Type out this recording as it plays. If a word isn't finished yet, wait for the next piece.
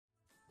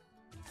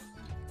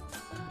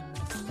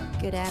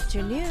Good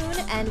afternoon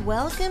and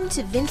welcome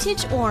to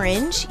Vintage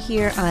Orange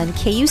here on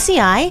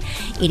KUCI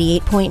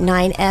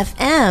 88.9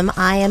 FM.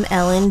 I am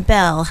Ellen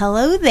Bell.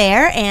 Hello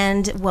there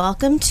and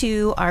welcome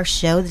to our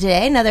show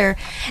today. Another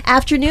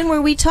afternoon where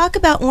we talk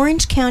about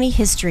Orange County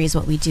history is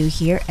what we do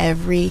here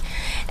every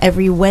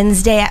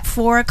Wednesday at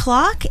 4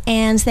 o'clock.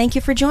 And thank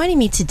you for joining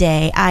me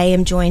today. I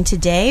am joined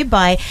today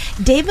by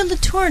David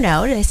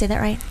Letourneau. Did I say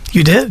that right?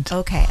 You did.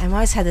 Okay. I've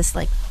always had this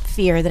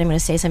fear that I'm going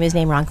to say somebody's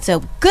name wrong.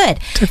 So good.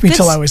 Took me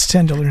till I was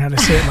 10 to learn how to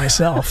say it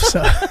myself.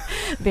 So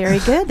very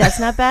good. That's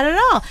not bad at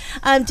all.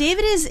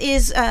 David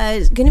is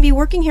going to be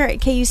working here at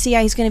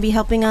KUCI. He's going to be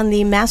helping on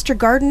the Master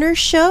Gardener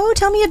show.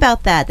 Tell me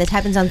about that. That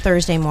happens on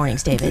Thursday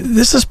mornings, David.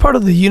 This is part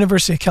of the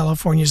University of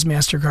California's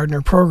Master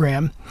Gardener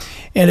program,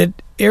 and it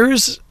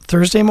airs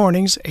Thursday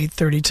mornings,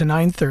 8:30 to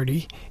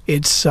 9:30.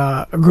 It's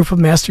a group of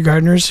Master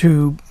Gardeners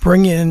who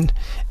bring in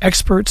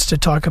experts to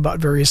talk about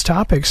various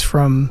topics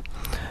from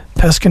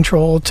pest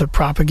control to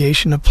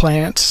propagation of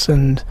plants,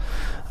 and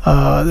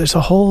there's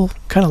a whole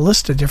kind of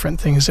list of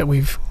different things that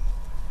we've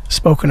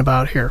spoken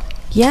about here.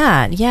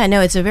 Yeah, no,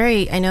 it's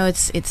I know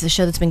it's a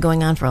show that's been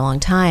going on for a long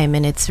time,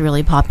 and it's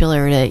really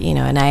popular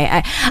and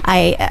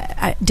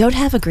I don't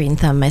have a green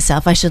thumb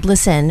myself. I should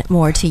listen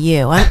more to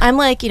you. I'm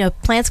like,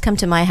 plants come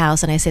to my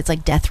house and I say it's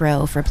like death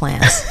row for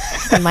plants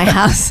in my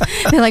house.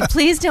 They're like,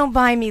 please don't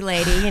buy me,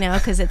 lady,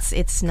 because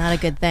it's not a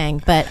good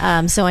thing.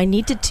 But so I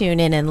need to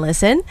tune in and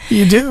listen.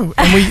 You do,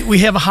 and we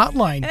have a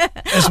hotline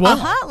as well. A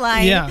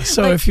hotline? Yeah,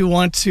 so if you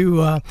want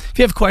to, if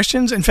you have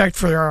questions, in fact,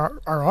 for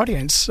our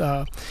audience,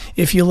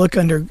 if you look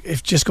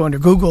just go under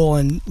Google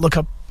and look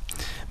up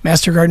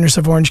Master Gardeners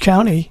of Orange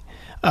County,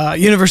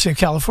 University of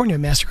California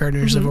Master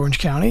Gardeners of Orange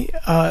County,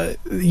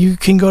 you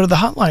can go to the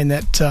hotline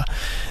that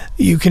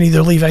you can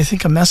either leave, I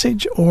think, a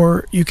message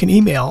or you can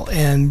email,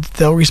 and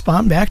they'll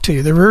respond back to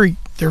you. They're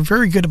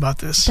very good about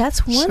this.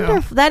 That's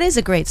wonderful. So, that is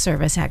a great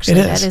service, actually.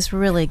 That is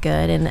really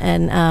good.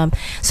 And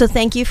so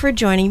thank you for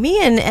joining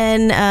me.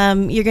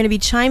 And you're going to be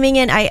chiming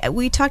in.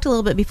 We talked a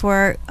little bit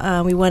before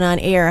we went on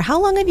air. How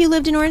long have you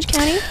lived in Orange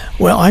County?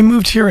 Well, I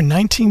moved here in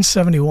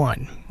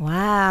 1971.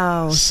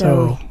 Wow.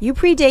 So you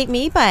predate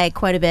me by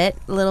quite a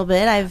little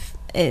bit. I've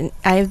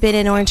been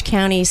in Orange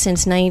County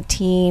since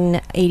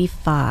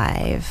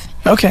 1985.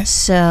 Okay.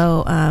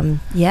 So,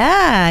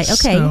 yeah.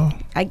 Okay. So,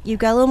 you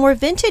got a little more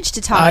vintage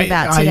to talk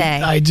about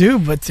today. I do,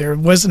 but there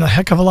wasn't a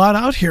heck of a lot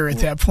out here at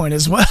that point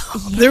as well.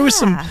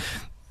 Yeah.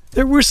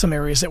 There were some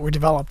areas that were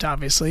developed,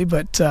 obviously,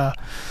 but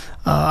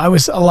I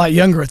was a lot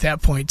younger at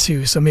that point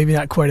too, so maybe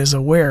not quite as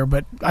aware.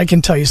 But I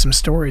can tell you some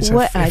stories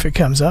if it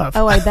comes up.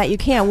 Oh, I bet you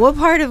can. What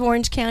part of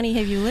Orange County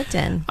have you lived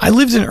in? I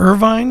lived in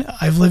Irvine.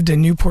 I've lived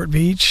in Newport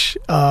Beach.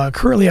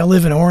 Currently, I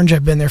live in Orange.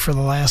 I've been there for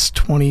the last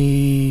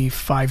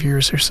 25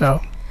 years or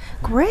so.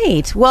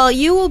 Great. Well,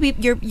 you're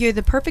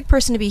the perfect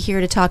person to be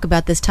here to talk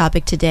about this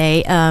topic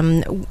today.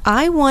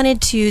 I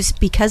wanted to,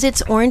 because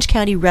it's Orange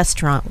County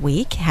Restaurant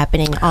Week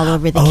happening all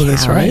over the county.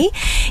 That's right.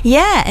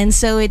 Yeah, and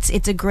so it's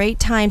a great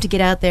time to get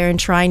out there and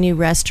try new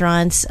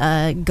restaurants,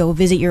 go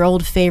visit your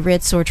old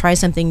favorites or try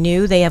something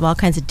new. They have all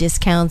kinds of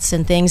discounts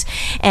and things.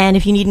 And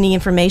if you need any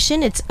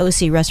information, it's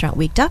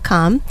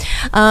ocrestaurantweek.com.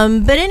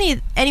 But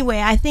anyway,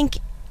 I think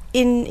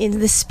in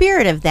the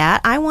spirit of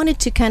that, I wanted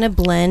to kind of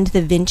blend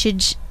the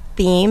vintage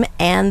theme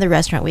and the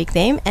Restaurant Week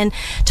theme and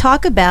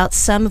talk about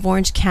some of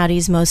Orange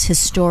County's most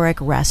historic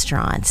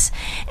restaurants.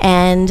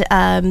 And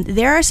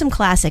there are some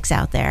classics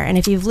out there. And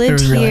if you've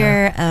lived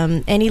here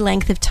any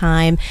length of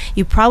time,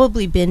 you've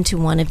probably been to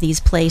one of these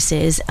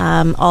places.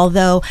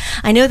 Although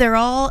I know they're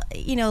all,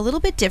 a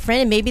little bit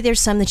different, and maybe there's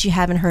some that you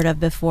haven't heard of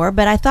before,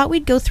 but I thought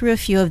we'd go through a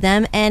few of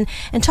them and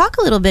talk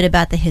a little bit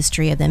about the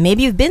history of them.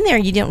 Maybe you've been there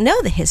and you don't know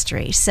the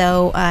history.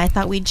 So I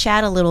thought we'd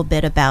chat a little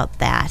bit about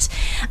that.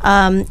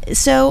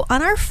 So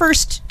on our first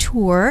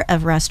tour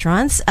of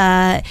restaurants,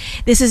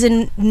 this is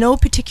in no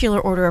particular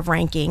order of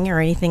ranking or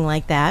anything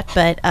like that,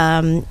 but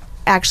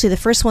actually the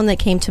first one that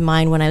came to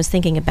mind when I was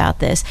thinking about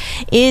this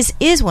is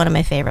one of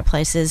my favorite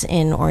places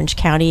in Orange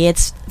County.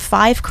 It's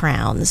Five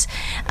Crowns.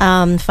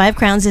 Five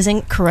Crowns is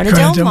in Corona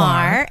del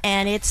Mar,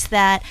 and it's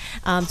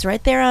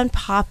right there on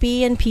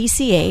Poppy and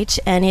PCH,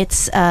 and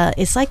it's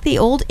like the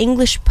old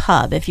English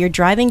pub. If you're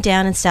driving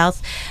down in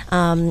South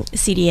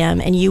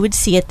CDM, and you would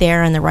see it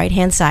there on the right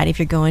hand side if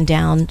you're going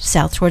down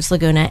south towards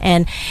Laguna,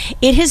 and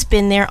it has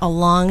been there a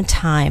long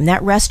time.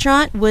 That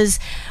restaurant was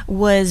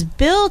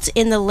built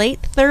in the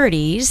late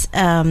 30s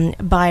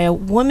by a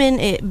woman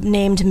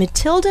named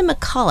Matilda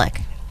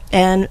McCulloch.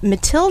 And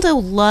Matilda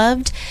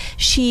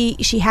she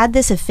had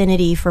this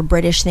affinity for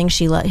British things.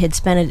 She had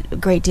spent a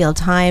great deal of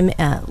time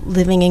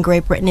living in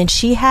Great Britain, and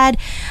she had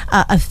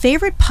a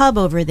favorite pub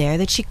over there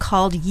that she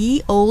called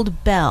Ye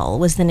Old Bell,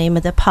 was the name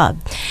of the pub.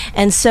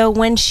 And so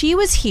when she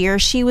was here,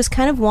 she was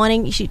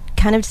she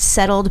kind of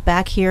settled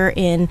back here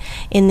in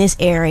this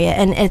area.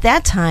 And at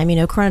that time,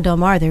 Corona del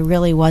Mar, there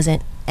really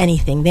wasn't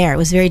anything there. It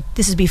was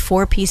this is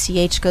before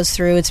PCH goes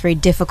through. It's very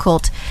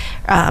difficult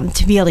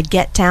to be able to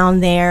get down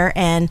there.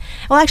 And,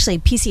 well, actually,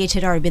 PCH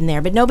had already been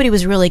there, but nobody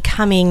was really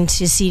coming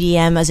to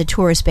CDM as a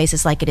tourist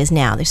basis like it is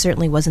now. There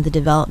certainly wasn't the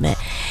development.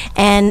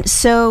 And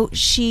so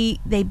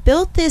they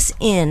built this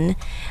inn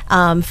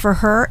for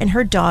her, and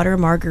her daughter,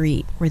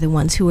 Marguerite, were the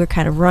ones who were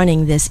kind of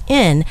running this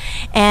inn.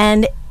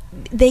 And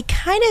they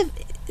kind of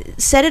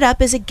set it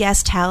up as a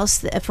guest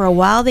house. For a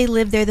while they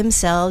lived there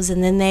themselves,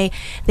 and then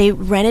they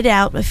rented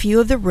out a few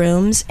of the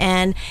rooms,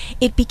 and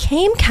it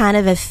became kind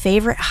of a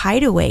favorite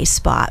hideaway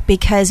spot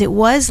because it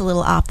was a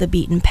little off the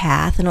beaten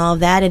path and all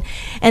of that.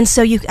 And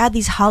so you had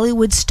these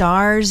Hollywood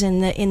stars in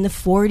the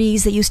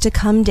 40s that used to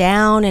come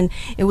down, and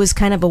it was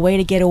kind of a way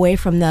to get away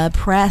from the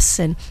press.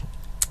 And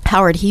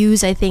Howard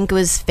Hughes, I think,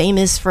 was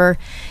famous for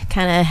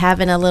kind of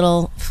having a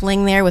little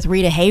fling there with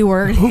Rita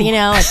Hayworth, you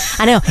know. And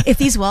I know, if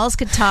these walls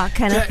could talk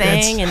kind of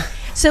thing. And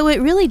so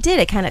it really did.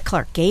 It kind of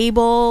Clark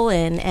Gable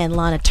and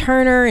Lana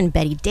Turner and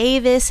Betty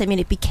Davis. I mean,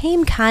 it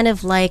became kind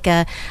of like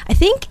I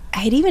think I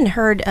had even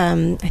heard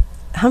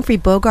Humphrey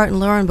Bogart and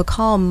Lauren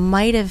Bacall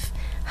might have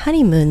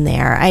honeymoon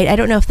there. I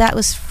don't know if that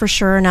was for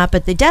sure or not,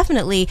 but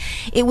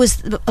it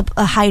was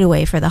a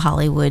hideaway for the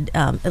Hollywood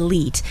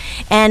elite.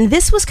 And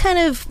this was kind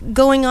of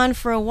going on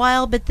for a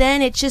while, but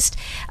then it just,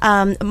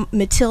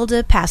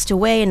 Matilda passed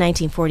away in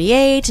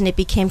 1948, and it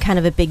became kind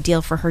of a big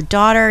deal for her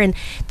daughter, and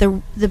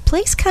the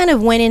place kind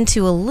of went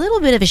into a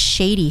little bit of a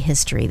shady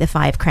history, the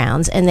Five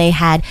Crowns, and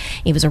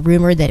it was a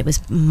rumor that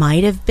it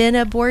might have been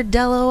a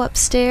bordello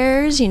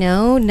upstairs,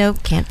 no,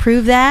 can't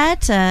prove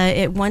that.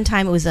 At one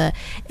time it was a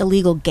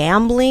illegal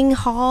gambling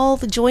hall,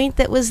 the joint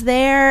that was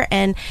there,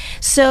 and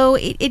so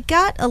it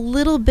got a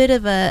little bit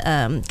of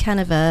a kind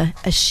of a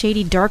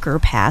shady, darker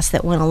past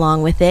that went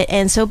along with it.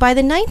 And so by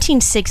the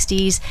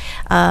 1960s,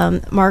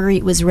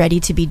 Marguerite was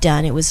ready to be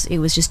done. It was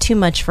just too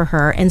much for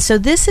her. And so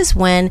this is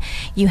when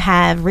you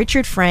have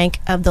Richard Frank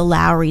of the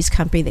Lowry's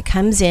Company that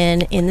comes in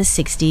the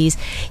 60s.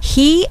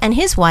 He and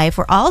his wife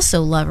were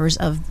also lovers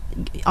of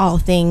all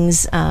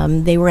things.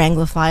 They were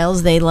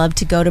Anglophiles. They loved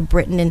to go to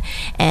Britain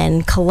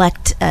and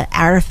collect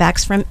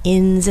artifacts from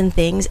inns and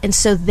things. And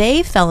so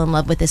they fell in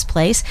love with this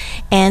place,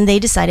 and they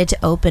decided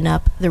to open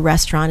up the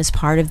restaurant as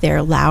part of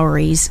their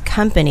Lowry's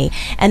Company.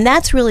 And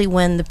that's really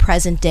when the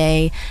present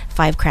day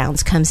Five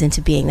Crowns comes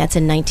into being. That's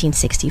in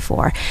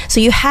 1964. So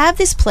you have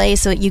this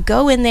place, so you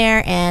go in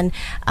there, and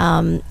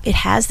it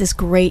has this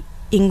great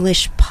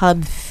English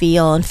pub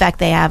feel. In fact,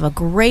 they have a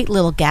great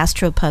little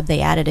gastropub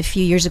they added a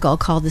few years ago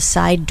called the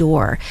Side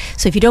Door.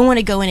 So if you don't want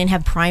to go in and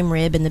have prime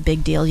rib and the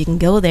big deal, you can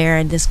go there,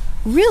 and this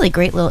really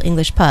great little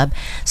English pub.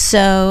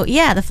 So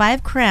yeah, the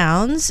Five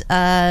Crowns.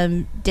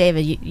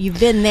 David, you've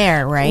been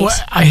there, right? Well,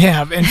 I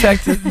have. In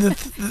fact,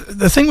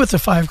 the thing with the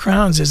Five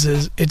Crowns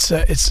is it's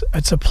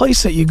a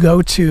place that you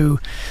go to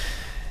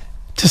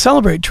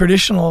celebrate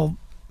traditional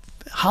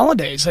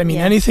holidays. I mean,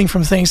 anything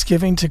from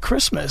Thanksgiving to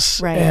Christmas.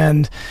 Right.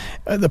 And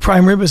the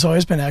prime rib has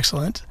always been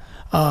excellent.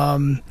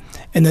 And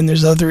then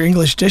there's other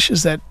English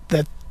dishes that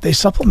they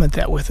supplement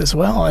that with as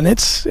well. And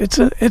it's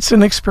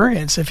an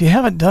experience. If you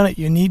haven't done it,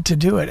 you need to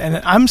do it. And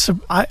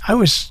I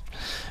was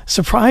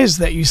surprised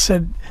that you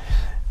said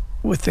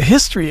with the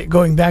history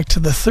going back to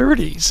the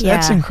 30s. Yeah.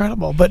 That's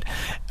incredible. But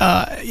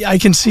I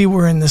can see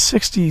where in the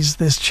 60s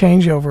this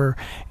changeover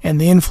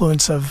and the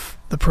influence of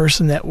the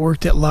person that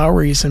worked at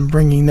Lowry's and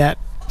bringing that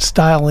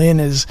style in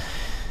is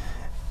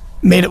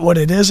made it what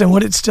it is and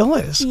what it still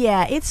is.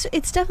 Yeah, it's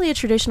definitely a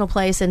traditional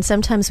place, and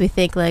sometimes we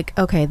think like,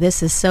 okay,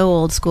 this is so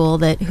old school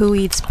that who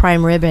eats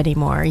prime rib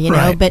anymore, you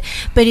know? Right.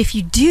 But if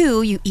you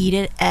do, you eat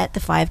it at the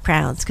Five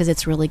Crowns because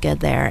it's really good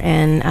there.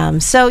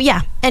 And so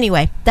yeah,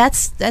 anyway,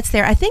 that's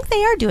there. I think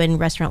they are doing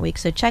Restaurant Week,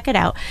 so check it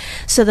out.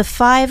 So the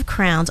Five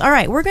Crowns. All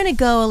right, we're going to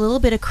go a little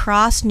bit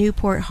across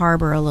Newport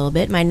Harbor a little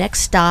bit. My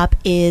next stop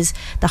is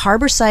the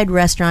Harborside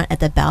Restaurant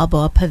at the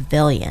Balboa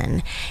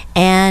Pavilion.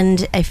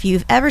 And if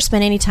you've ever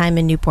spent any time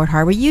in Newport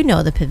Harbor, you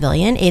know the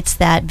Pavilion. It's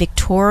that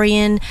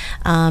Victorian,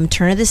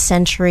 turn of the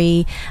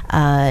century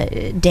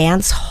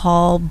dance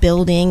hall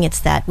building. It's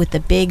that with the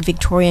big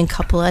Victorian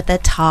cupola at the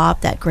top,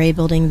 that gray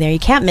building there. You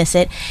can't miss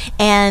it.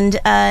 And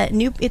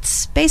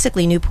it's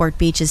basically Newport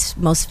Beach's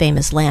most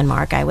famous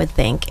landmark, I would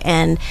think.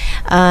 And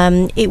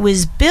it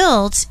was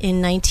built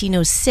in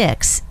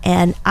 1906.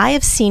 And I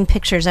have seen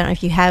pictures, I don't know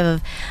if you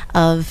have,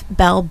 of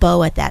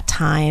Balboa at that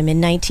time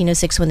in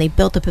 1906 when they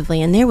built the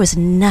Pavilion. There was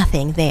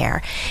nothing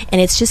there.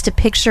 And it's just a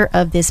picture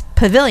of this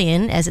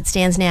pavilion as it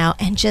stands now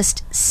and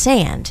just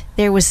sand.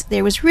 There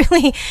was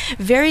really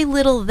very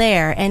little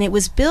there, and it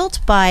was built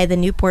by the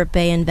Newport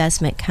Bay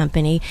Investment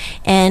Company,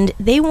 and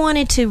they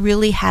wanted to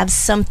really have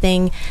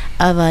something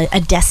of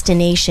a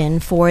destination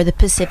for the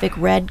Pacific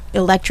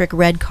Electric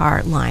Red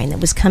Car line that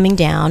was coming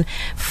down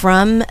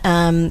from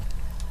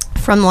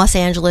from Los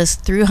Angeles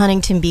through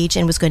Huntington Beach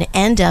and was going to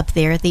end up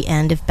there at the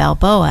end of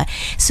Balboa.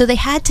 So they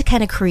had to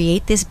kind of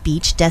create this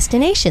beach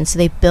destination. So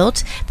they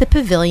built the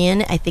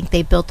pavilion. I think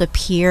they built a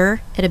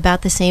pier at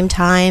about the same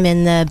time,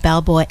 and the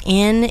Balboa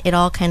Inn. It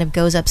all kind of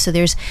goes up. So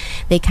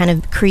they kind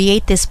of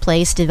create this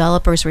place.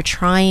 Developers were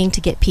trying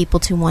to get people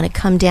to want to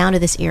come down to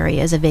this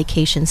area as a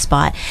vacation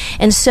spot.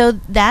 And so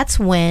that's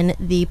when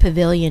the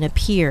pavilion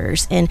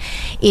appears. And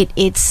it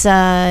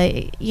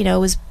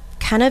was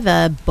kind of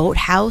a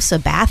boathouse, a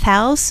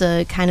bathhouse,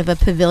 a kind of a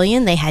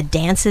pavilion. They had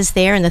dances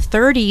there. In the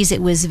 30s,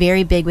 it was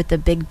very big with the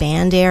big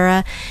band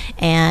era,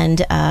 and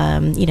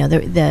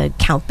the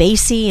Count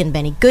Basie and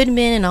Benny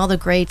Goodman and all the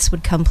greats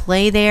would come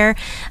play there.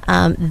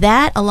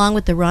 That, along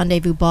with the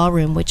Rendezvous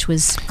Ballroom, which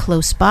was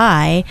close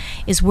by,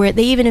 is where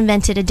they even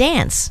invented a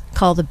dance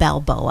called the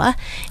Balboa,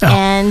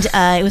 and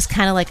it was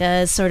kind of like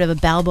a sort of a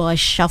Balboa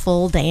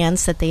shuffle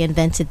dance that they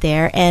invented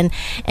there, and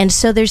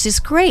so there's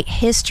this great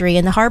history.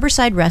 And the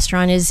Harborside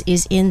Restaurant is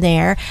in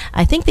there.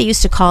 I think they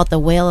used to call it the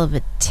Whale of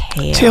a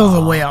Tail. Tail of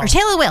the Whale. Or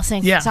Tail of the Whale.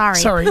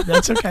 Sorry,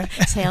 that's okay.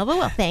 Tail of a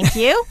Whale. Thank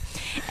you.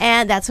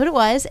 And that's what it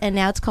was. And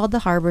now it's called the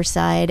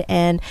Harborside.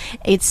 And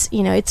it's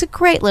a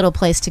great little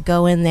place to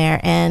go in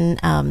there and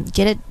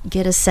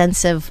get a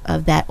sense of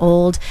that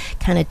old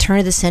kind of turn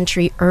of the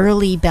century,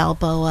 early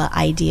Balboa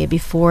idea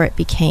before it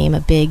became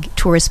a big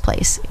tourist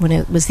place when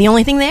it was the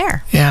only thing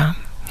there. Yeah.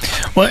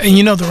 Well, and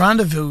the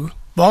Rendezvous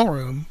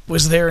Ballroom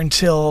was there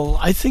until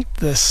I think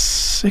the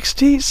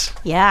 60s.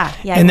 Yeah.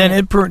 And then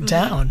it burnt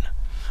down.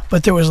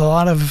 But there was a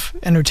lot of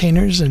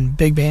entertainers and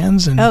big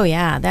bands, and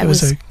that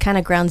was kind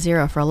of ground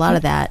zero for a lot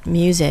of that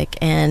music,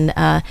 and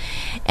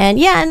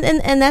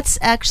that's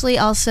actually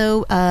also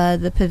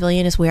the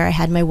pavilion is where I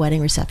had my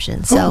wedding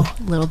reception. So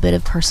a little bit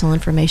of personal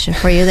information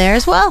for you there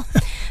as well.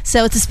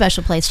 So it's a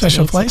special place.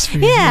 Special place for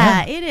you.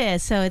 Yeah, it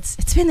is. So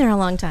it's been there a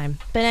long time.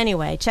 But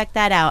anyway, check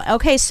that out.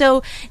 Okay,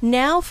 so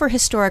now for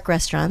historic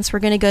restaurants, we're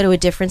going to go to a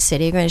different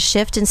city. We're going to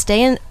shift and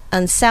stay in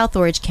South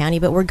Orange County,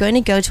 but we're going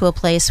to go to a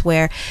place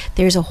where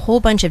there's a whole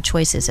bunch of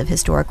choices of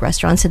historic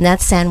restaurants, and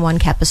that's San Juan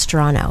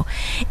Capistrano.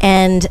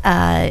 And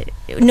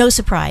no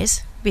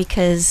surprise,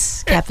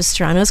 because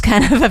Capistrano is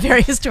kind of a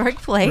very historic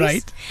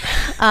place,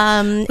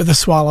 right? With the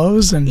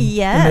Swallows and the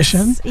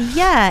Mission.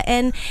 Yeah,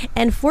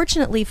 and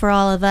fortunately for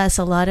all of us,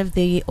 a lot of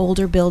the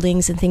older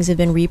buildings and things have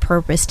been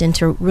repurposed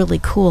into really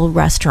cool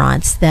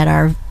restaurants that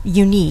are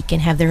unique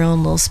and have their own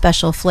little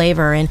special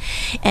flavor.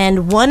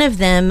 And one of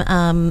them,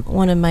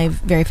 one of my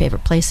very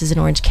favorite places in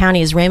Orange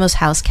County is Ramos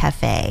House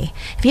Cafe.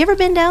 Have you ever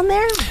been down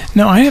there?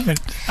 No, I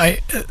haven't.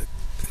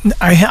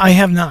 I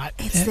have not.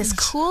 It's this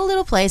cool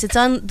little place. It's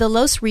on the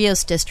Los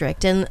Rios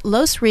district, and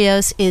Los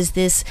Rios is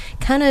this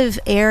kind of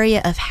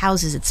area of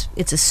houses.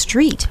 It's a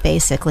street,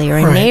 basically, or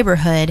a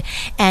neighborhood,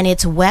 and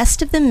it's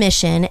west of the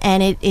Mission,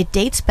 and it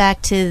dates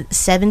back to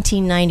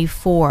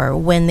 1794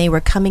 when they were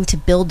coming to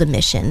build the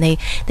Mission. They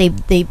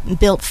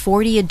built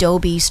 40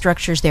 adobe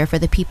structures there for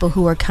the people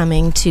who were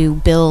coming to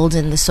build,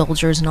 and the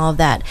soldiers and all of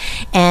that.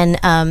 And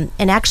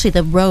actually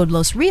the road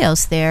Los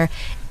Rios there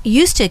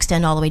used to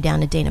extend all the way down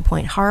to Dana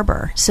Point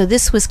Harbor. So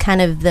this was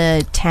kind of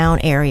the town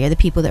area, the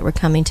people that were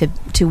coming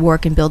to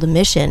work and build a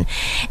mission.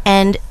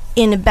 And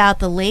in about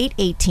the late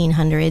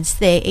 1800s,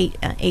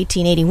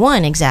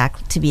 1881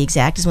 to be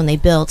exact, is when they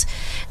built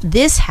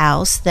this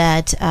house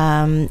that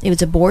it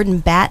was a board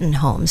and batten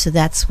home. So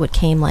that's what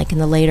came like in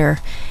the later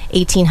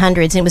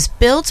 1800s. And it was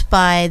built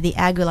by the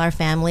Aguilar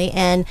family,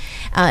 and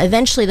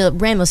eventually the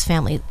Ramos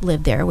family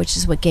lived there, which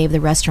is what gave the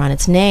restaurant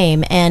its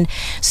name. And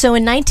so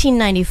in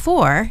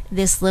 1994,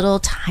 this little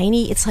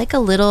tiny,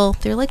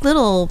 they're like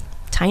little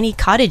tiny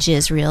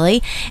cottages,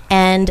 really.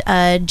 And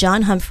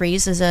John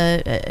Humphreys is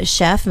a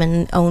chef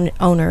and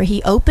owner.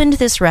 He opened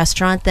this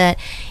restaurant that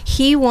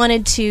he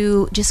wanted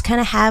to just kind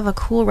of have a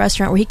cool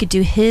restaurant where he could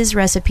do his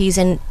recipes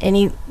and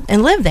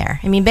live there.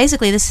 I mean,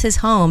 basically, this is his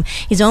home.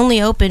 He's only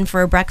open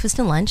for breakfast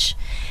and lunch,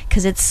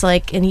 because it's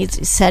like, and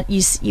he's set,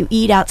 you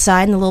eat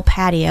outside in the little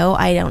patio.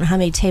 I don't know how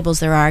many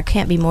tables there are. It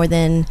can't be more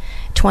than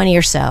 20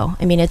 or so.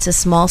 I mean, it's a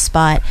small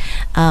spot.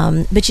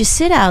 But you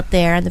sit out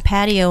there on the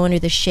patio under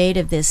the shade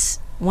of this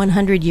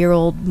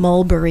 100-year-old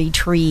mulberry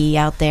tree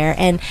out there,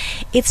 and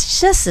it's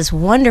just this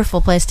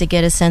wonderful place to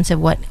get a sense of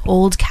what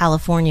old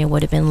California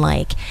would have been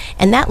like.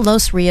 And that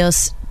Los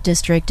Rios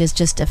district is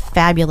just a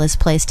fabulous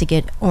place to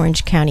get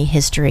Orange County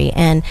history,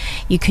 and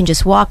you can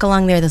just walk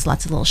along there. There's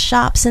lots of little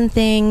shops and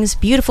things,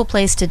 beautiful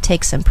place to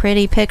take some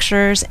pretty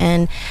pictures,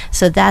 and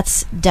so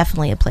that's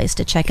definitely a place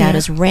to check out,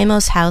 is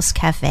Ramos House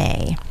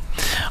Cafe.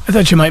 I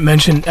thought you might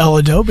mention El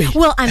Adobe.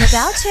 Well, I'm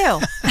about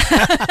to.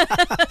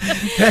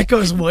 That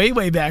goes way,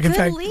 way back. In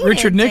fact,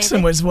 Richard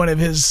Nixon was one of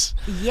his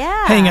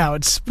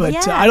hangouts.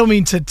 But I don't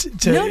mean to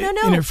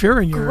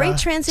interfere in your great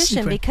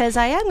transition, because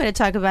I am going to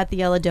talk about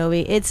the El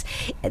Adobe.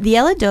 The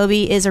El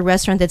Adobe is a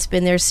restaurant that's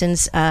been there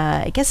since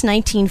I guess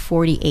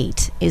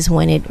 1948 is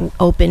when it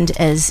opened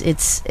as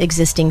its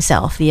existing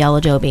self, the El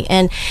Adobe.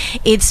 And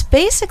it's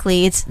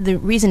basically, the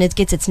reason it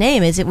gets its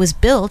name is it was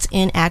built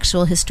in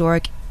actual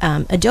historic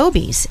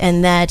adobes,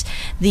 and that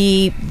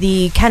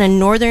the kind of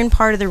northern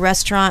part of the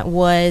restaurant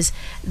was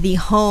the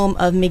home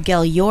of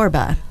Miguel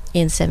Yorba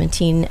in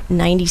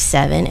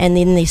 1797, and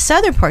then the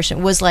southern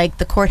portion was like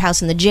the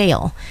courthouse and the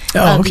jail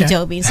of the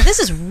Adobe. So this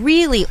is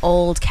really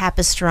old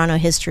Capistrano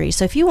history.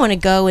 So if you want to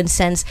go and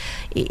sense,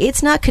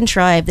 it's not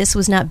contrived. This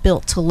was not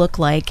built to look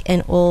like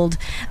an old,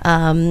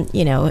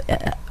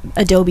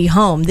 Adobe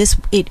home.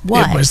 It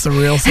was the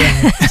real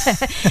thing.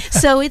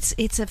 So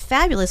it's a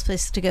fabulous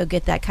place to go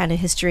get that kind of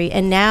history.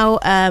 And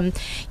now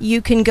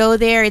you can go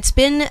there. It's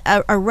been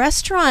a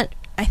restaurant,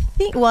 I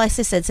think, well, as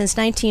I said, since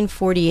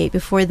 1948.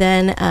 Before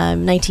then,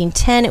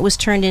 1910, it was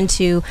turned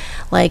into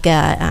like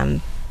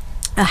a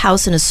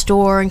house and a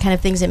store and kind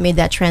of things that made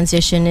that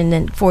transition, and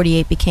then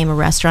 48 became a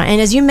restaurant. And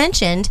as you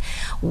mentioned,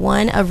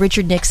 one of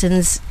Richard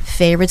Nixon's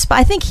favorites, but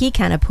I think he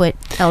kind of put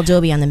El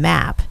Adobe on the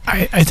map.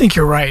 I think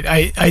you're right.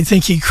 I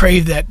think he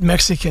craved that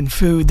Mexican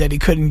food that he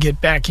couldn't get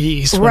back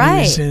east when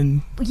he was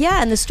in.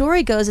 Yeah, and the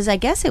story goes is I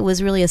guess it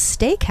was really a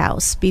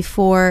steakhouse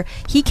before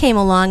he came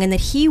along, and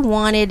that he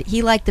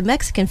liked the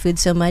Mexican food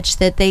so much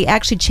that they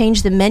actually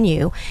changed the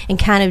menu and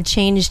kind of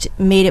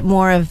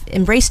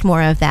embraced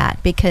more of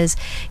that, because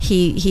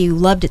he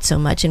loved it so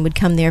much and would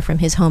come there from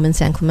his home in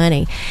San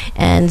Clemente.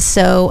 And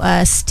so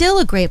still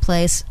a great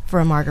place for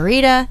a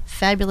margarita,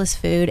 fabulous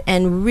food,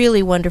 and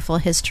really wonderful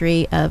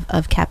history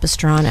of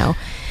Capistrano.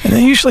 And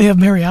they usually have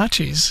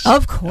mariachis.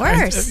 Of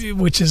course.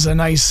 Which is a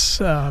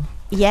nice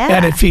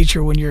added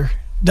feature when you're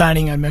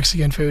dining on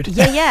Mexican food.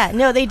 Yeah.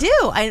 No, they do.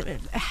 I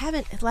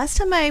haven't, last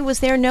time I was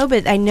there, no,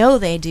 but I know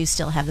they do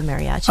still have the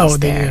mariachis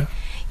there. They do.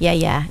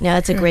 Yeah. No,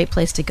 it's a great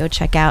place to go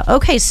check out.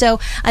 Okay,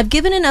 so I've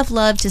given enough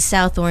love to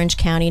South Orange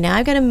County. Now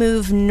I've got to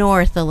move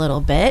north a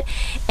little bit,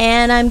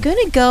 and I'm going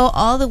to go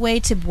all the way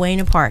to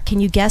Buena Park. Can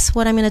you guess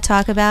what I'm going to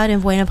talk about in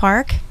Buena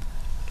Park?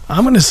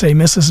 I'm going to say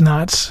Mrs.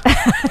 Knott's.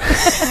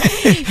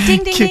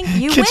 Ding, ding, ding.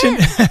 You win.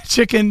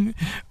 Chicken.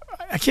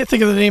 I can't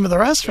think of the name of the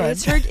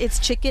restaurant. It's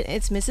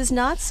Mrs.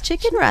 Knott's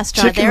Chicken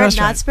Restaurant at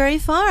Knott's Berry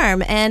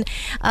Farm. And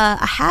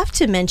I have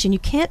to mention, you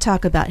can't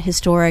talk about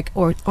historic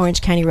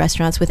Orange County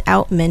restaurants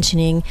without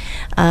mentioning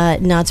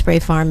Knott's Berry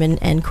Farm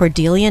and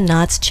Cordelia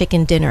Knott's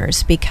Chicken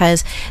Dinners,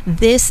 because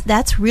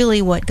that's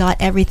really what got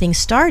everything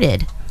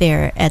started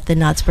there at the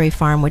Knott's Berry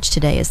Farm, which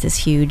today is this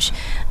huge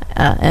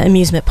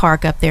amusement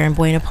park up there in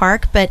Buena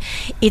Park. But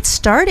it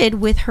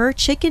started with her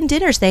chicken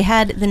dinners. The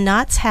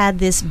Knotts had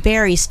this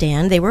berry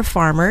stand. They were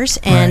farmers,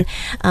 and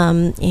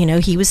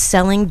he was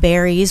selling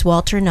berries,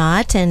 Walter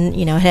Knott, and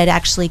had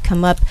actually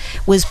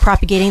was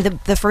propagating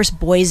the first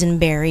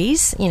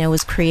boysenberries,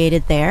 was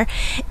created there.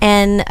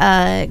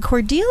 And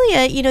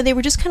Cordelia, they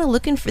were just kind of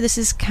looking for, this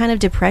is kind of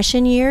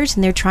Depression years,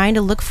 and they're trying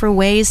to look for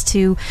ways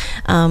to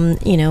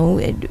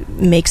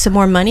make some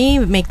more money,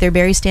 make their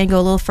berry stand go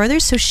a little further.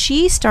 So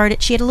she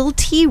had a little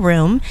tea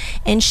room,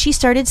 and she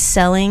started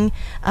selling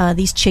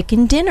these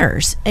chicken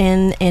dinners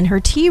in her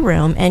tea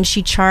room, and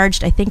she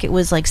charged, I think it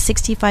was like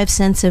 65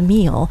 cents a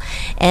meal,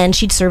 and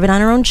she'd serve it on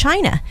her own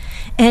china.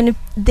 And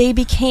they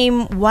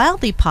became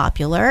wildly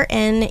popular.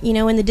 And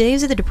in the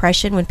days of the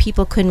Depression, when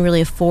people couldn't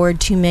really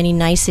afford too many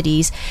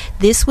niceties,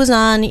 this was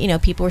on,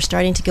 people were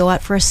starting to go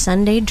out for a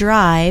Sunday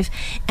drive,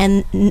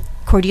 and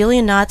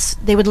Cordelia Knott's,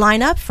 they would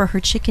line up for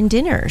her chicken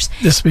dinners.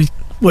 This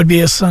would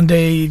be a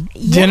Sunday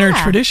dinner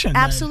tradition.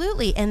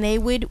 Absolutely. And they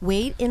would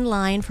wait in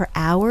line for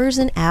hours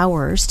and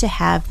hours to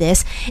have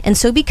this. And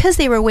so because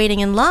they were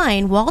waiting in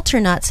line, Walter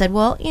Knott said,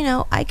 well,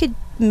 I could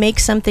make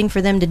something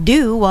for them to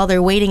do while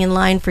they're waiting in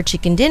line for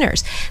chicken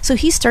dinners. So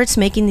he starts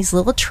making these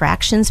little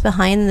attractions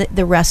behind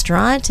the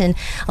restaurant, and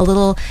a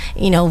little,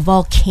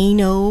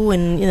 volcano,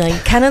 and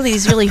kind of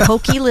these really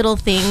hokey little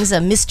things,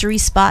 a mystery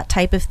spot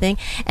type of thing.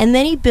 And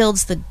then he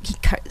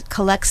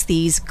collects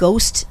these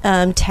ghost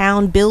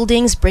town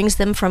buildings, brings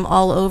them from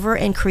all over,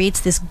 and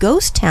creates this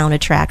ghost town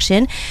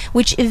attraction,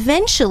 which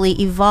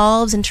eventually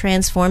evolves and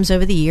transforms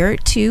over the year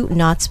to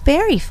Knott's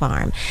Berry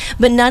Farm.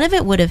 But none of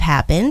it would have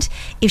happened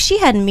if she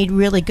hadn't made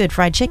really good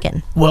fried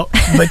chicken. Well,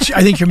 but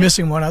I think you're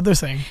missing one other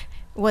thing.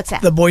 What's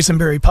that? The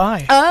boysenberry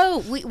pie.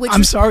 Oh,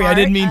 I'm sorry, I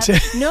didn't mean to.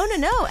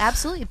 No,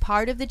 absolutely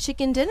part of the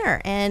chicken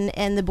dinner,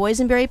 and the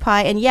boysenberry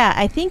pie. And yeah,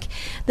 I think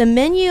the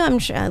menu, I'm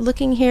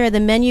looking here,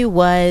 the menu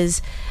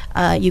was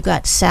you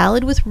got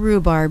salad with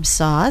rhubarb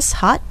sauce,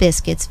 hot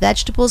biscuits,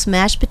 vegetables,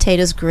 mashed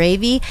potatoes,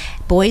 gravy,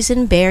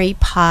 boysenberry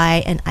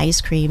pie, and ice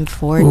cream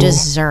for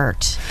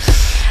dessert.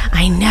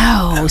 I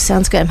know.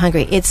 Sounds good. I'm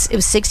hungry. It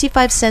was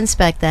 65 cents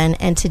back then,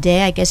 and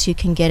today I guess you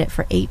can get it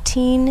for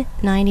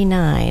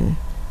 $18.99.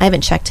 I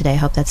haven't checked today. I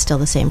hope that's still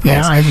the same price.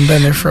 Yeah, I haven't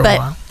been there for a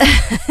while.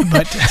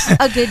 But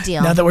a good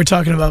deal. Now that we're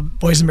talking about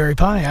boysenberry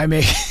pie,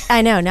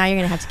 I know. Now you're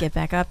going to have to get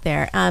back up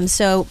there.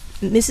 So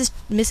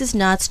Mrs.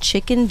 Knott's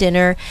Chicken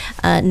Dinner,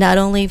 not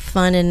only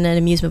fun in an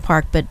amusement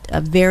park, but a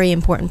very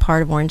important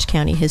part of Orange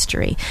County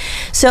history.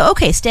 So,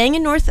 okay, staying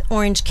in North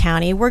Orange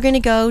County, we're going to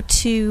go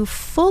to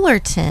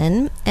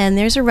Fullerton, and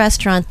there's a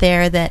restaurant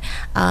there that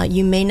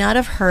you may not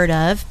have heard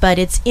of, but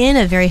it's in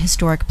a very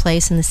historic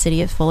place in the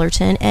city of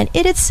Fullerton, and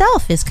it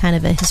itself is kind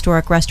of a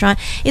historic restaurant.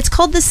 It's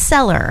called The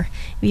Cellar.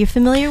 Are you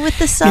familiar with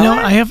The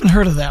Cellar? I haven't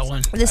heard of that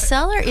one. The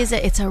Cellar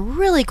it's a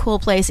really cool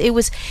place. It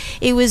was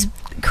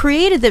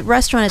created, the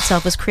restaurant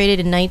itself was created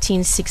in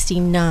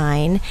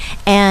 1969,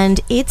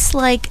 and it's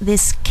like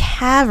this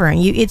cavern.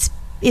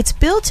 It's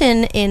built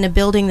in a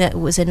building that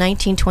was a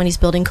 1920s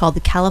building called the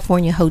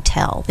California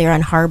Hotel. They're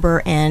on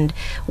Harbor and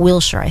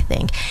Wilshire, I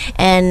think.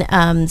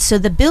 And so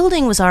the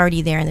building was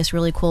already there in this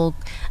really cool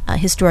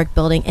historic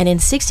building. And in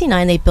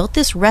 69, they built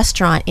this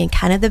restaurant in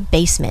kind of the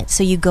basement.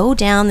 So you go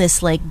down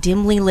this like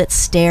dimly lit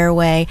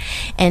stairway,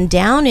 and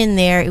down in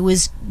there, it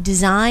was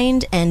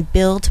designed and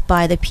built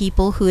by the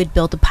people who had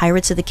built the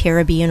Pirates of the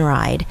Caribbean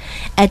ride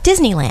at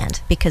Disneyland,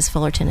 because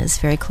Fullerton is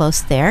very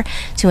close there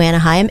to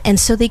Anaheim. And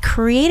so they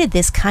created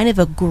this kind of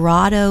a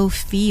grotto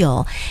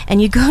feel,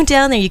 and you go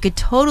down there, you could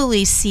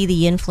totally see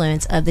the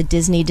influence of the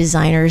Disney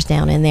designers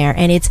down in there.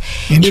 And it's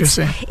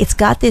interesting. It's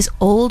got this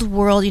old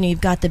world,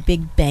 you've got the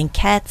big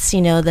banquettes,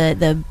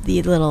 the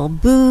little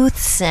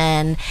booths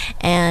and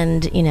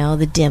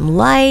the dim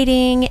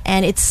lighting,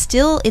 and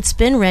it's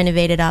been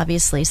renovated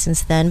obviously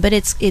since then, but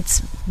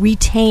it's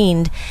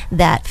retained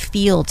that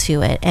feel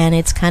to it. And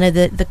it's kind of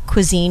the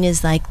cuisine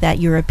is like that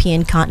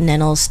European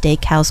continental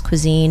steakhouse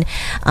cuisine.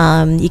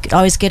 You could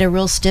always get a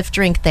real stiff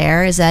drink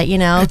there. Is that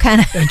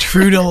kind of a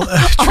true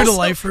to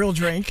life real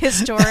drink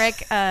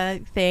historic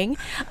thing.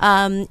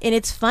 And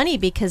it's funny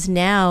because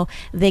now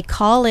they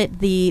call it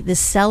the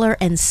Cellar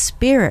and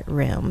Spirit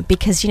Room,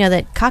 because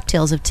that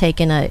cocktails have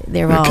taken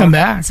they've come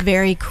back. It's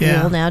very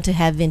cool now to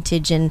have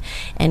vintage and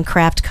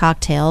craft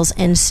cocktails,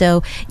 and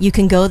so you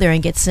can go there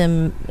and get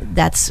some.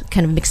 That's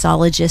kind of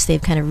mixologists.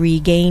 They've kind of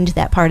regained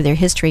that part of their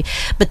history,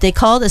 but they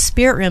call it the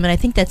Spirit Room, and I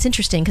think that's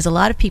interesting because a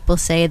lot of people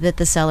say that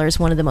the Cellar is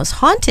one of the most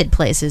haunted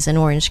places in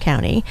Orange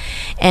County.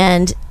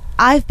 And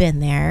I've been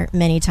there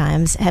many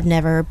times, have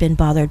never been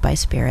bothered by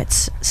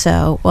spirits.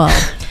 So,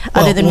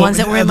 other than ones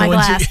that were in my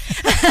glass.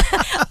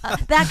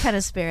 That kind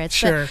of spirits.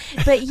 Sure.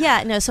 But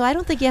yeah, no, so I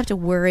don't think you have to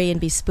worry and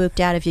be spooked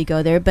out if you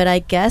go there. But I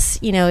guess,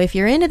 if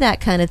you're into that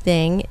kind of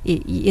thing,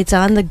 it's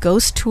on the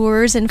ghost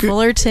tours in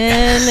Fullerton,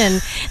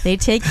 and they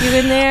take you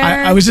in there.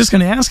 I was just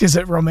going to ask, is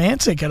it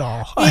romantic at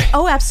all?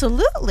 Oh,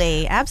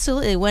 absolutely.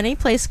 Absolutely. When any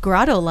place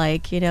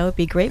grotto-like, it'd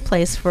be a great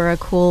place for a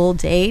cool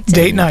date.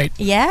 Date night.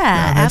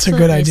 Yeah, that's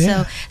absolutely. a good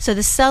idea. So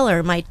the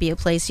Cellar might be a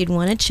place you'd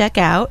want to check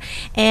out.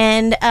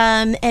 And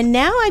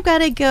now I've got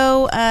to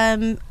go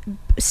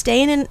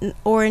staying in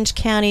Orange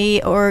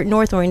County or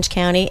North Orange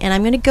County, and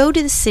I'm going to go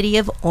to the city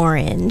of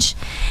Orange.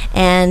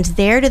 And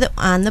there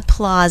on the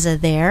plaza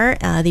there,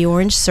 the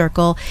Orange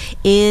Circle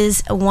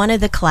is one of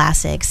the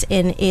classics,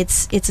 and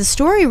it's a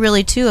story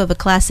really too of a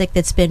classic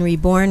that's been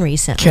reborn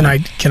recently. Can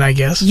I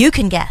guess? You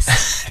can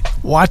guess.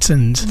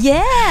 Watson's.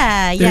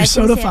 Yeah. There's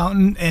soda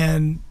fountain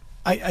and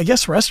I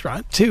guess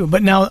restaurant too,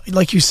 but now,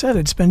 like you said,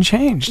 it's been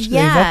changed.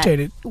 Yeah. They've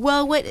updated.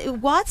 Well, what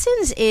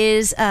Watson's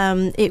is,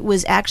 it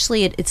was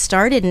actually it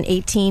started in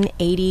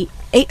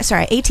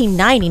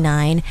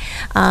 1899.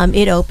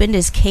 It opened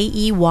as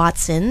K.E.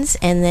 Watson's,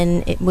 and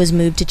then it was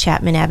moved to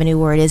Chapman Avenue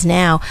where it is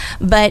now.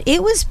 But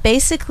it was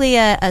basically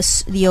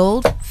the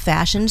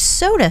old-fashioned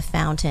soda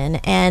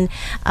fountain, and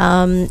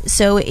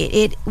so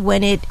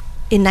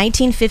in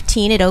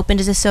 1915, it opened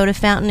as a soda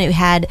fountain. It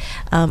had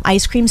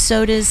ice cream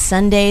sodas,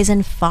 sundaes,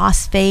 and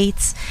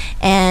phosphates,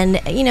 and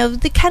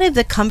the kind of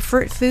the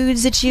comfort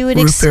foods that you would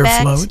expect. Root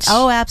beer floats.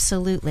 Oh,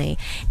 absolutely.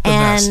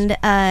 The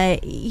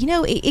best.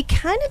 It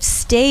kind of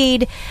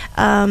stayed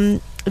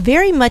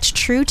very much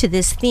true to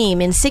this theme.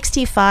 In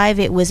 65,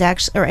 it was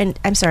actually, in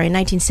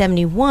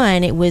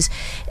 1971, it was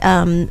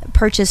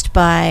purchased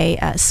by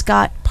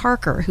Scott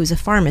Parker, who's a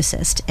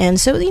pharmacist. And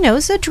so,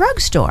 it's a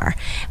drugstore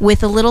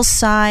with a little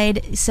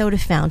side soda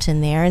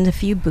fountain there and a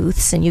few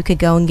booths, and you could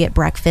go and get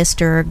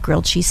breakfast or a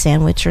grilled cheese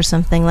sandwich or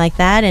something like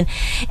that.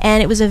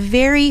 And it was a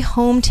very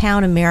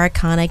hometown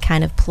Americana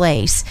kind of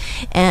place.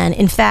 And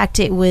in fact,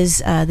 it was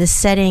the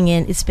setting,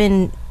 and it's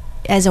been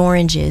as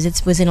Orange is.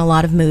 It was in a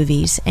lot of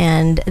movies,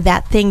 and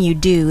That Thing You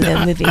Do,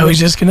 the movie. I was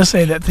just going to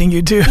say That Thing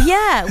You Do.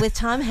 Yeah, with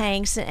Tom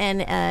Hanks,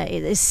 and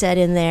it is set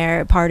in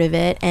there, part of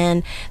it.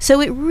 And so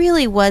it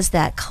really was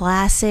that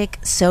classic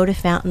soda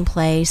fountain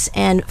place.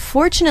 And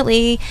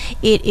fortunately,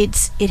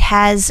 it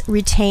has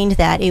retained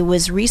that.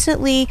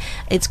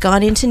 It's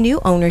gone into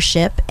new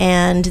ownership,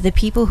 and the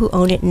people who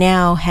own it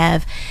now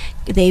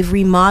they've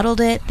remodeled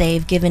it.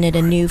 They've given it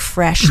a new,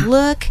 fresh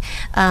look.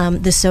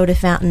 The soda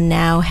fountain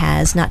now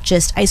has not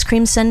just ice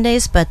cream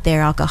sundaes, but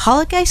they're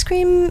alcoholic ice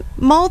cream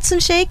malts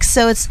and shakes.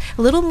 So it's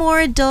a little more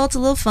adult, a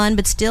little fun,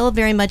 but still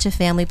very much a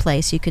family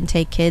place. You can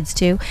take kids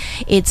to.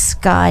 It's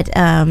got,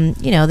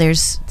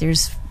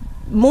 there's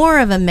more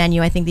of a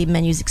menu. I think the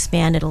menu's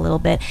expanded a little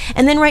bit.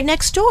 And then right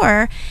next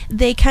door,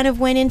 they kind of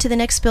went into the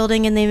next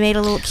building and they made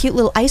a cute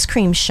little ice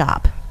cream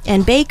shop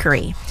and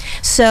bakery.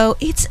 So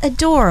it's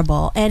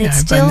adorable, and it's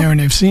still. I've been there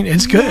and I've seen it.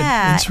 It's good.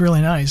 Yeah. It's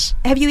really nice.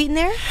 Have you eaten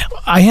there?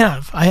 I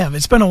have.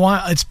 It's been a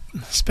while. It's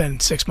been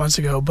 6 months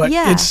ago, but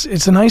Yeah.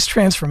 it's a nice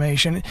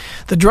transformation.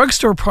 The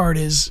drugstore part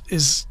is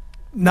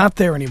not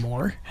there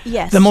anymore.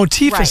 Yes. The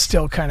motif right. is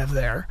still kind of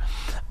there,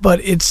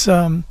 but it's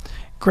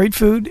great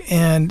food,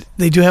 and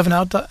they do have an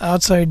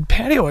outside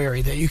patio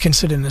area that you can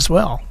sit in as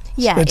well.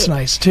 Yeah, so it's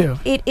nice too.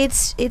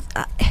 It's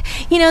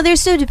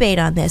there's no debate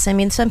on this. I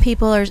mean, some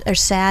people are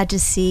sad to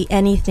see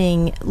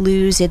anything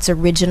lose its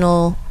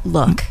original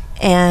look.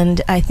 And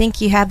I think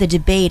you have the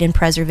debate and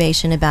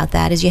preservation about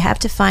that, is you have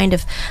to find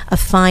a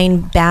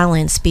fine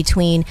balance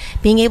between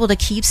being able to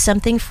keep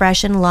something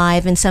fresh and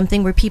live and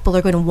something where people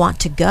are going to want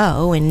to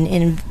go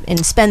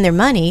and spend their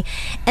money,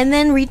 and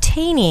then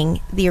retaining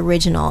the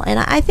original. And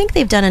I think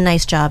they've done a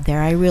nice job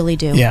there. I really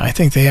do. Yeah, I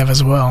think they have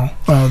as well.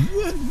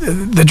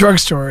 The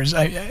drugstores,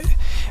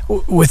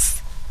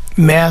 with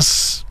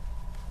mass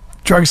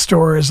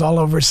drugstores all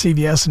over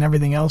CVS and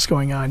everything else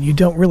going on, you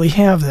don't really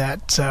have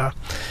that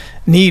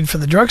need for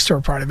the drugstore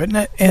part of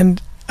it,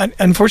 and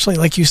unfortunately,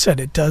 like you said,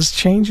 it does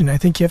change, and I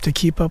think you have to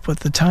keep up with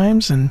the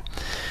times and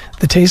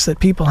the taste that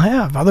people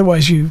have.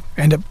 Otherwise, you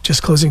end up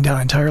just closing down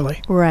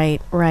entirely.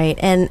 Right.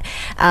 And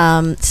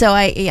so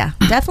I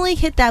definitely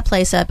hit that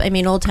place up. I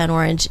mean, Old Town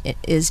Orange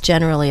is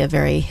generally a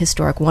very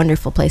historic,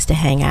 wonderful place to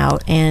hang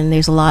out, and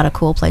there's a lot of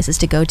cool places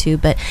to go to.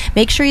 But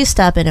make sure you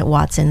stop in at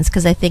Watson's,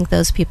 because I think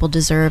those people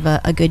deserve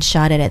a good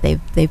shot at it.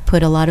 They've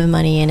put a lot of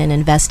money in and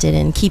invested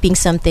in keeping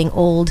something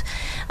old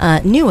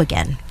new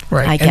again.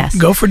 Right. I guess.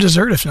 Go for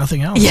dessert if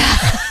nothing else. Yeah.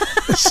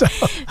 So.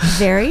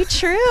 Very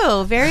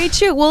true. Very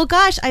true. Well,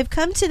 gosh, I've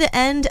come to the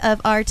end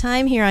of our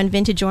time here on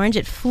Vintage Orange.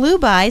 It flew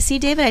by. See,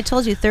 David, I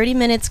told you 30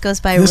 minutes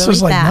goes by really fast. This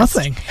was like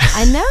nothing.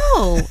 I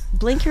know.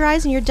 Blink your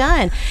eyes and you're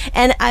done.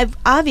 And I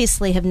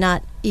obviously have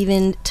not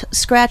even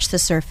scratched the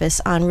surface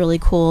on really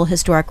cool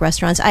historic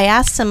restaurants. I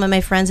asked some of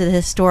my friends at the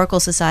Historical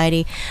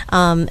Society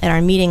at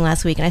our meeting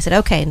last week, and I said,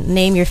 okay,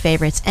 name your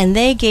favorites. And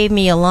they gave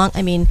me a long,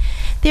 I mean,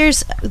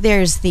 there's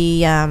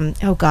the,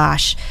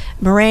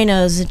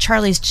 Moreno's,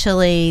 Charlie's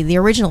Chili, the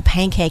original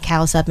Pancake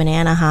House up in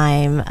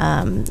Anaheim,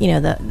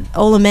 the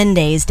Ola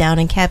Mendes down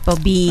in Capo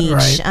Beach,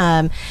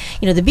 right.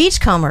 The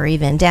Beachcomber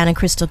even down in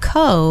Crystal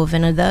Cove,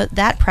 and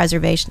that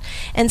preservation.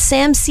 And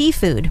Sam's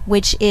Seafood,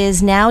 which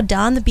is now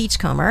Don the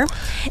Beachcomber,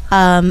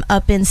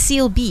 up in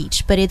Seal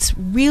Beach, but it's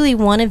really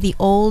one of the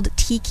old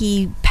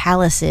tiki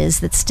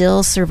palaces that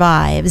still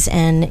survives.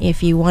 And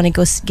if you want to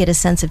go get a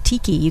sense of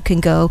tiki, you can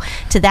go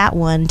to that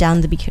one down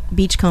the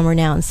Beachcomber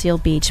now in Seal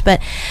Beach. But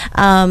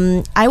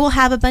I will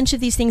have a bunch of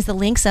these things, the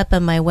links up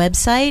on my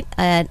website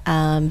at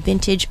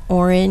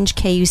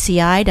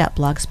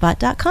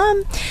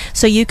vintageorangekuci.blogspot.com,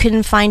 so you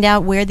can find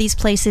out where these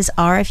places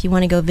are if you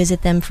want to go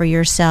visit them for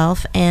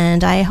yourself.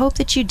 And I hope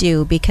that you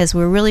do, because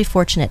we're really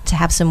fortunate to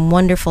have some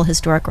wonderful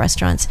historic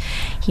restaurants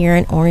here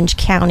in Orange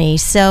County.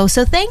 So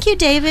thank you,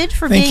 David,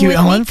 for being with me. Thank you,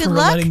 Ellen, Good for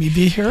luck. letting me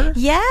be here.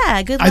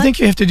 Yeah, good luck. I think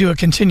you have to do a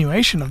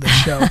continuation of the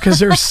show, because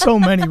there's so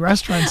many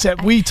restaurants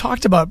that we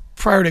talked about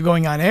prior to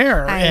going on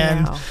air,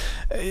 and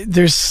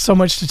there's so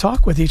much to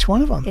talk with each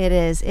one of them. It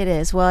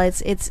is. Well,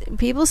 it's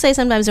people say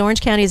sometimes Orange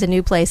County is a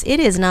new place.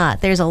 It is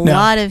not. There's a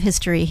lot of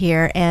history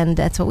here, and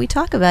that's what we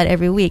talk about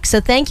every week.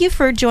 So thank you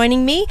for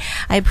joining me.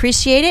 I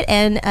appreciate it,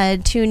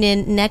 and tune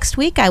in next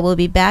week. I will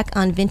be back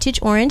on Vintage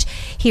Orange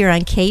here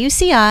on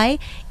KUCI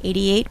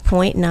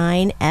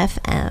 88.9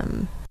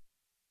 FM.